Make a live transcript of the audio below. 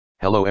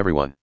Hello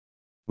everyone.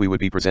 We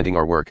would be presenting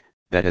our work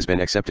that has been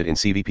accepted in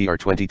CVPR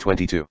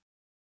 2022.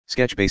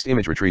 Sketch-based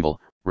image retrieval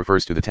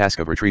refers to the task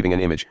of retrieving an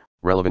image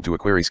relevant to a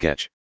query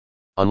sketch.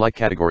 Unlike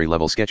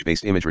category-level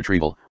sketch-based image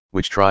retrieval,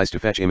 which tries to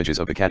fetch images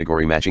of the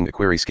category matching the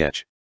query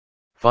sketch,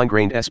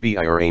 fine-grained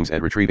SBIR aims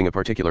at retrieving a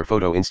particular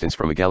photo instance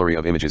from a gallery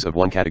of images of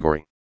one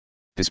category.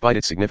 Despite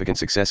its significant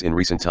success in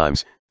recent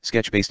times,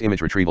 sketch-based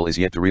image retrieval is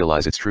yet to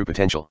realize its true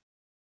potential.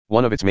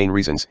 One of its main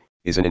reasons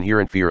is an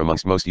inherent fear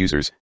amongst most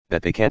users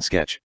that they can't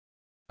sketch.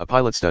 A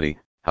pilot study,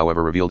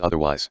 however, revealed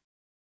otherwise.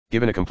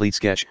 Given a complete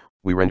sketch,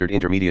 we rendered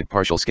intermediate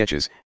partial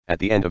sketches at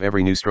the end of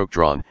every new stroke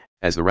drawn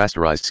as the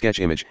rasterized sketch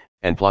image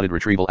and plotted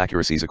retrieval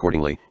accuracies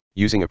accordingly,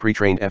 using a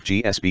pre-trained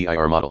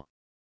FGSBIR model.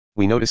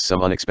 We noticed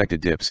some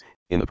unexpected dips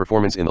in the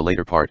performance in the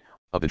later part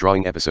of the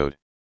drawing episode.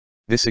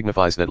 This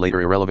signifies that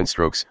later irrelevant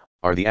strokes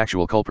are the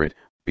actual culprit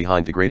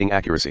behind degrading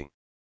accuracy.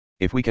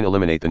 If we can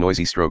eliminate the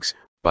noisy strokes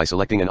by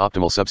selecting an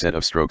optimal subset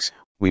of strokes,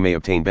 we may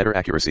obtain better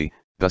accuracy,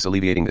 thus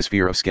alleviating this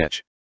fear of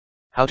sketch.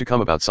 How to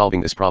come about solving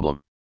this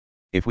problem?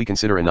 If we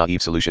consider a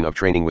naive solution of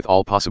training with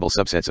all possible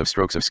subsets of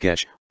strokes of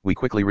sketch, we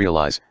quickly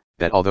realize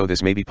that although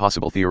this may be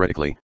possible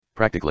theoretically,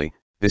 practically,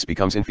 this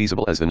becomes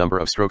infeasible as the number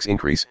of strokes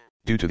increase,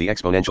 due to the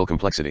exponential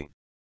complexity.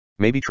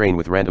 Maybe train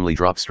with randomly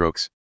dropped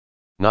strokes?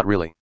 Not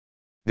really.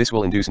 This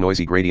will induce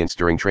noisy gradients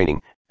during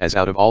training, as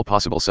out of all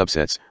possible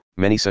subsets,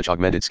 many such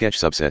augmented sketch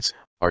subsets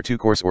are too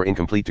coarse or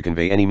incomplete to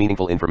convey any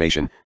meaningful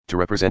information to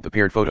represent the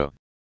paired photo.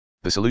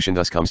 The solution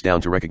thus comes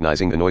down to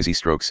recognizing the noisy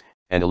strokes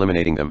and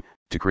eliminating them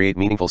to create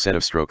meaningful set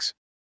of strokes.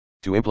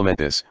 To implement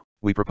this,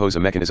 we propose a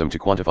mechanism to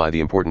quantify the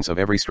importance of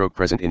every stroke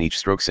present in each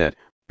stroke set,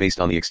 based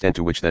on the extent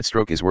to which that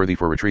stroke is worthy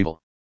for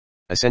retrieval.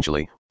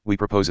 Essentially, we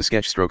propose a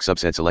sketch stroke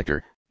subset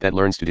selector that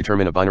learns to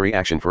determine a binary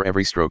action for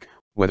every stroke,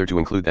 whether to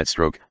include that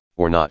stroke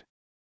or not.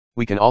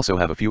 We can also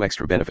have a few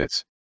extra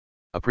benefits.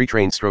 A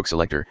pre-trained stroke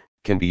selector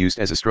can be used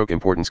as a stroke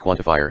importance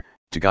quantifier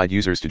to guide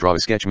users to draw a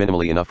sketch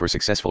minimally enough for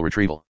successful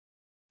retrieval.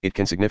 It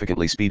can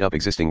significantly speed up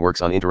existing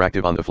works on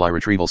interactive on-the-fly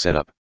retrieval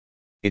setup.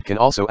 It can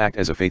also act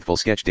as a faithful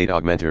sketch data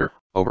augmenter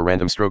over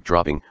random stroke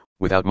dropping,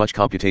 without much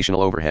computational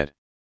overhead.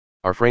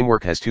 Our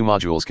framework has two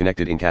modules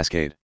connected in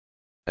cascade.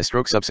 A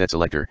stroke subset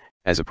selector,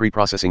 as a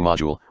pre-processing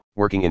module,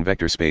 working in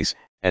vector space,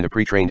 and a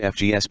pre-trained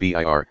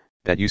FGSBIR,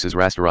 that uses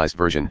rasterized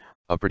version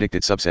of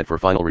predicted subset for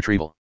final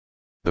retrieval.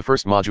 The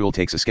first module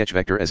takes a sketch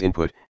vector as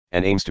input,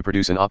 and aims to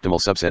produce an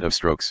optimal subset of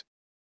strokes.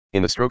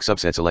 In the stroke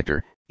subset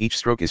selector, each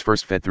stroke is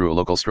first fed through a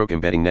local stroke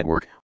embedding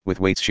network, with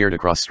weights shared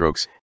across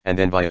strokes, and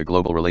then via a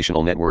global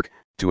relational network,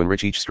 to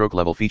enrich each stroke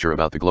level feature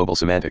about the global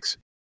semantics.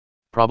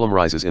 Problem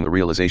rises in the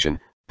realization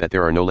that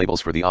there are no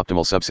labels for the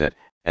optimal subset,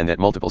 and that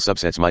multiple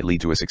subsets might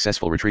lead to a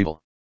successful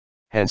retrieval.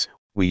 Hence,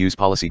 we use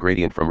policy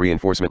gradient from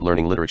reinforcement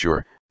learning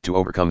literature to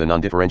overcome the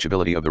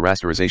non-differentiability of the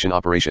rasterization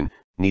operation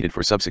needed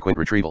for subsequent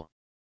retrieval.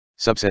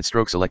 Subset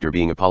stroke selector,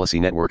 being a policy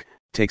network,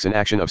 takes an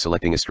action of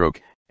selecting a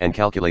stroke, and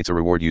calculates a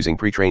reward using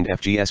pre-trained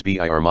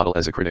FGSBIR model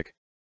as a critic.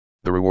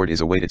 The reward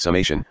is a weighted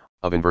summation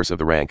of inverse of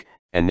the rank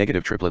and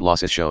negative triplet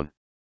loss as shown.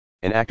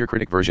 An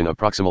actor-critic version of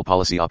proximal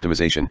policy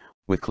optimization,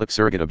 with clip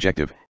surrogate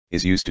objective,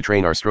 is used to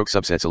train our stroke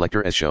subset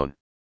selector as shown.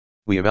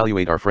 We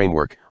evaluate our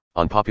framework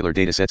on popular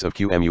datasets of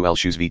QMUL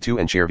Shoes v2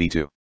 and Chair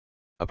v2.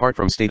 Apart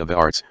from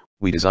state-of-the-arts,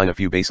 we design a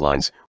few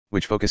baselines,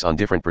 which focus on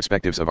different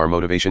perspectives of our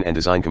motivation and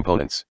design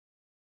components.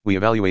 We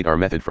evaluate our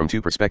method from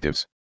two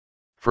perspectives.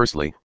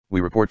 Firstly,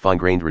 we report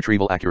fine-grained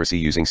retrieval accuracy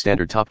using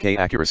standard top K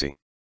accuracy.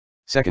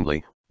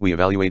 Secondly, we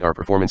evaluate our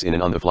performance in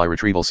an on-the-fly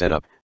retrieval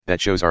setup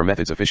that shows our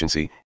method's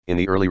efficiency in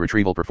the early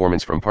retrieval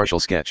performance from partial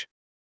sketch.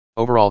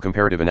 Overall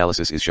comparative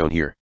analysis is shown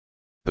here.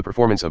 The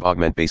performance of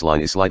augment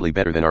baseline is slightly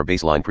better than our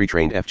baseline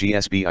pre-trained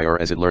FGSBIR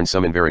as it learns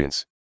some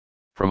invariance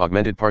from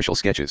augmented partial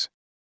sketches.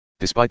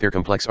 Despite their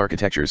complex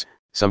architectures,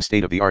 some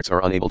state-of-the-arts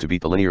are unable to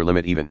beat the linear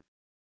limit even.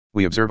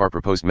 We observe our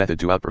proposed method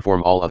to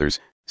outperform all others,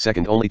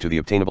 second only to the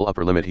obtainable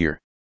upper limit here.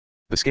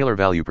 The scalar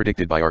value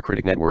predicted by our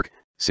critic network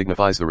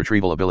signifies the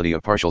retrieval ability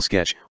of partial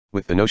sketch,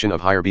 with the notion of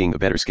higher being the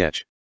better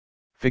sketch.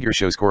 Figure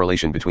shows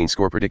correlation between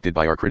score predicted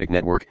by our critic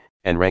network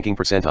and ranking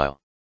percentile.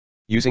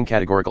 Using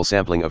categorical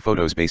sampling of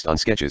photos based on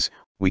sketches,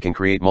 we can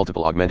create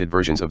multiple augmented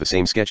versions of the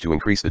same sketch to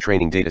increase the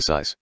training data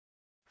size.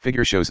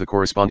 Figure shows the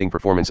corresponding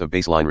performance of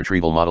baseline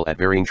retrieval model at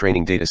varying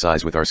training data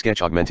size with our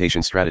sketch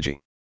augmentation strategy.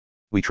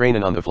 We train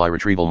an on-the-fly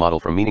retrieval model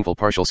from meaningful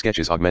partial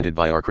sketches augmented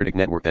by our critic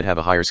network that have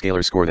a higher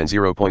scalar score than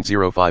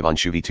 0.05 on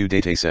Shoe v2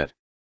 dataset.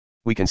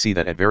 We can see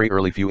that at very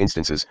early few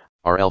instances,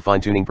 our L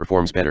fine-tuning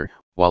performs better,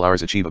 while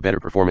ours achieve a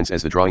better performance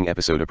as the drawing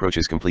episode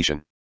approaches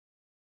completion.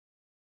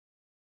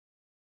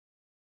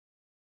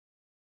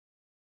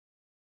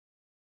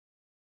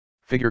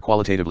 Figure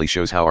qualitatively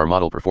shows how our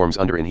model performs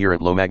under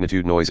inherent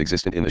low-magnitude noise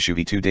existent in the Shoe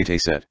v2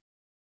 dataset.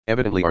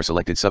 Evidently our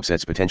selected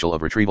subset's potential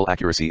of retrieval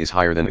accuracy is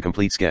higher than the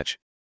complete sketch.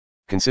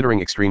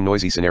 Considering extreme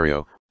noisy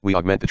scenario, we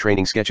augment the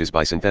training sketches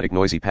by synthetic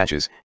noisy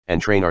patches,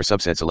 and train our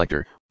subset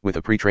selector with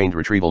a pre-trained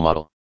retrieval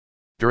model.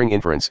 During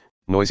inference,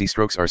 noisy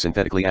strokes are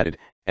synthetically added,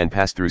 and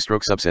passed through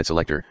stroke subset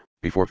selector,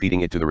 before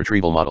feeding it to the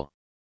retrieval model.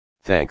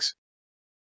 Thanks.